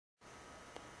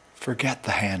Forget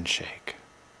the handshake.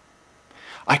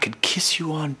 I could kiss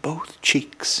you on both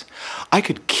cheeks. I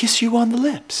could kiss you on the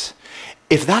lips,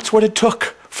 if that's what it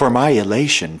took for my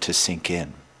elation to sink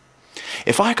in.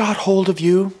 If I got hold of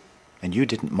you, and you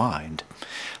didn't mind,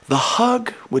 the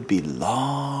hug would be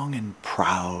long and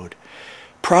proud,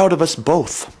 proud of us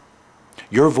both.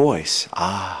 Your voice,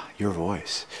 your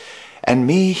voice, and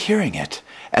me hearing it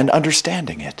and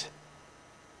understanding it.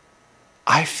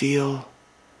 I feel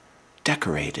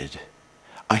decorated,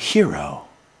 a hero,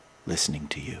 listening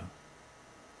to you.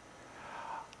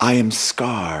 I am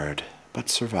scarred, but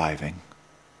surviving.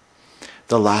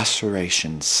 The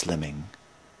lacerations slimming,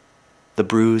 the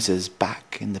bruises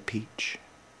back in the peach.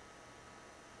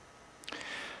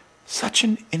 Such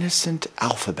an innocent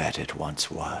alphabet it once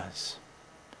was.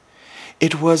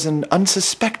 It was an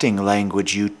unsuspecting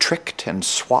language you tricked and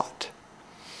swat.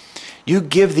 You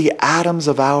give the atoms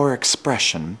of our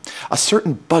expression a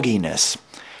certain bugginess,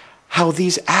 how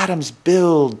these atoms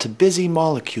build to busy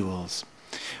molecules,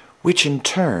 which in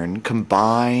turn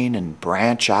combine and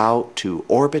branch out to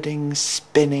orbiting,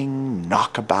 spinning,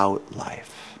 knockabout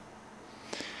life.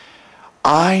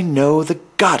 I know the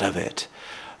gut of it,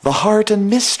 the heart and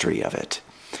mystery of it,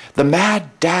 the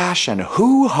mad dash and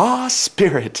hoo-ha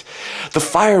spirit, the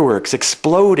fireworks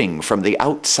exploding from the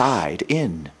outside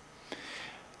in.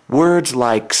 Words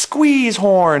like squeeze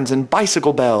horns and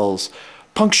bicycle bells,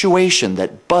 punctuation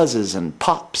that buzzes and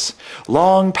pops,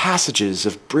 long passages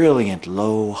of brilliant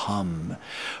low hum,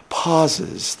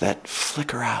 pauses that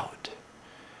flicker out,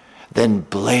 then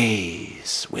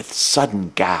blaze with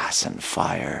sudden gas and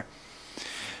fire.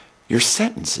 Your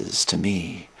sentences to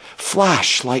me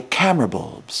flash like camera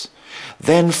bulbs,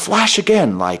 then flash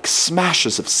again like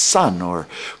smashes of sun or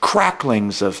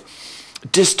cracklings of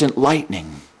distant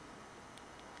lightning.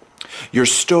 Your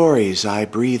stories I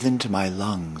breathe into my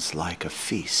lungs like a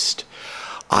feast.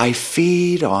 I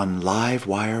feed on live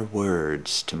wire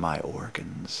words to my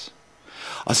organs.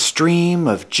 A stream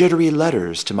of jittery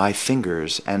letters to my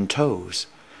fingers and toes.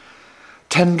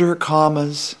 Tender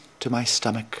commas to my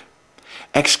stomach.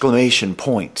 Exclamation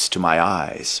points to my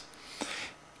eyes.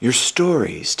 Your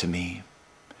stories to me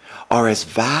are as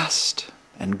vast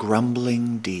and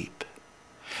grumbling deep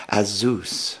as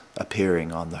Zeus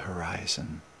appearing on the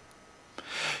horizon.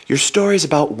 Your stories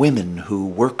about women who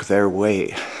work their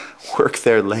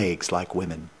legs like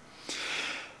women.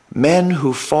 Men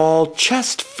who fall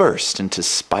chest first into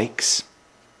spikes.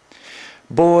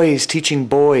 Boys teaching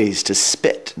boys to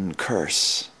spit and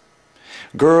curse.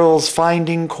 Girls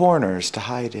finding corners to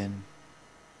hide in.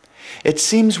 It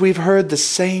seems we've heard the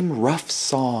same rough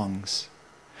songs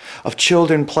of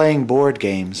children playing board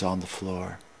games on the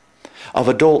floor, of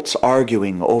adults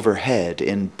arguing overhead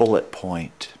in bullet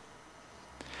point.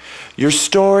 Your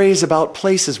stories about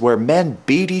places where men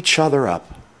beat each other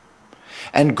up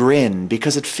and grin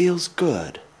because it feels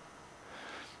good.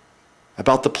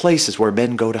 About the places where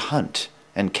men go to hunt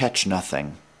and catch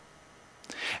nothing.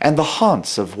 And the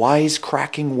haunts of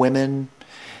wisecracking women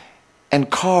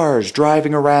and cars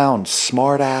driving around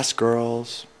smart-ass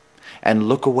girls and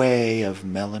look away of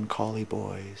melancholy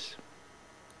boys.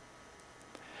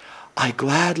 I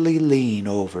gladly lean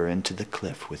over into the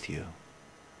cliff with you.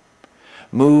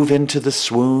 Move into the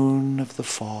swoon of the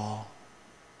fall.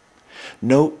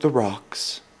 Note the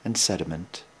rocks and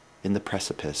sediment in the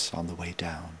precipice on the way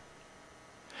down.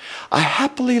 I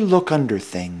happily look under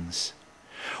things,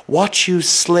 watch you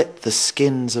slit the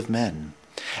skins of men,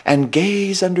 and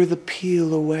gaze under the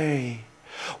peel away,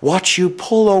 watch you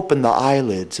pull open the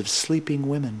eyelids of sleeping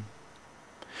women,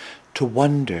 to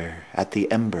wonder at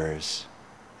the embers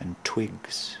and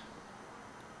twigs.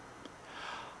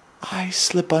 I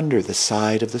slip under the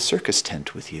side of the circus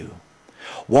tent with you,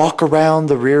 walk around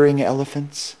the rearing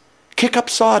elephants, kick up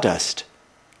sawdust,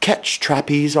 catch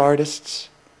trapeze artists.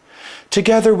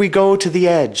 Together we go to the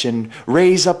edge and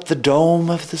raise up the dome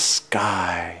of the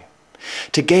sky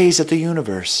to gaze at the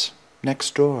universe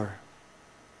next door.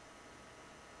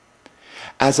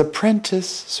 As apprentice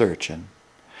surgeon,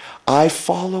 I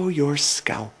follow your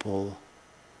scalpel.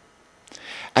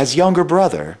 As younger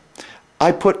brother,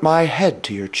 I put my head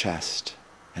to your chest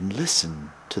and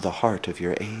listen to the heart of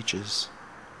your ages,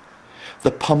 the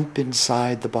pump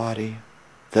inside the body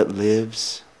that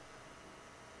lives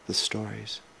the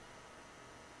stories.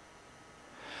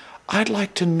 I'd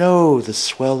like to know the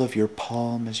swell of your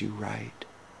palm as you write,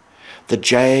 the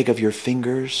jag of your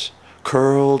fingers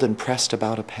curled and pressed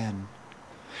about a pen,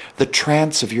 the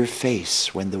trance of your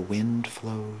face when the wind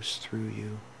flows through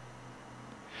you.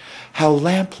 How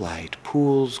lamplight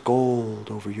pools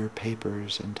gold over your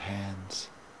papers and hands.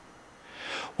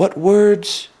 What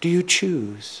words do you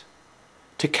choose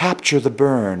to capture the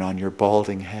burn on your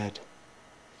balding head.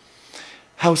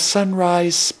 How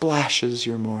sunrise splashes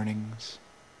your mornings.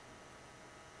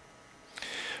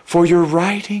 For your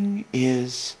writing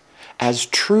is as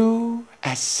true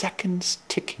as seconds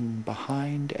ticking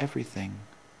behind everything,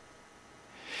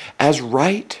 as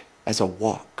right as a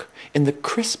walk in the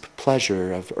crisp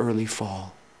pleasure of early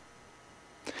fall,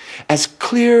 as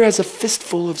clear as a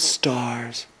fistful of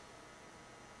stars,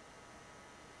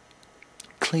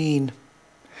 clean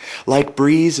like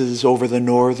breezes over the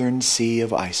northern sea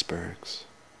of icebergs.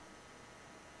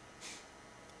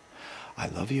 I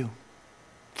love you,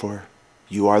 for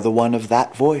you are the one of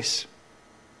that voice.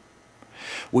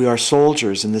 We are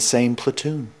soldiers in the same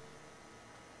platoon,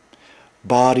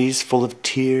 bodies full of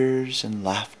tears and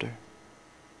laughter,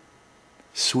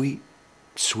 sweet,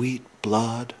 sweet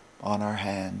blood on our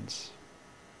hands,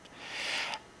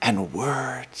 and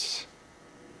words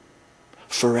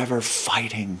forever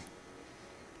fighting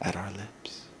at our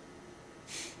lips.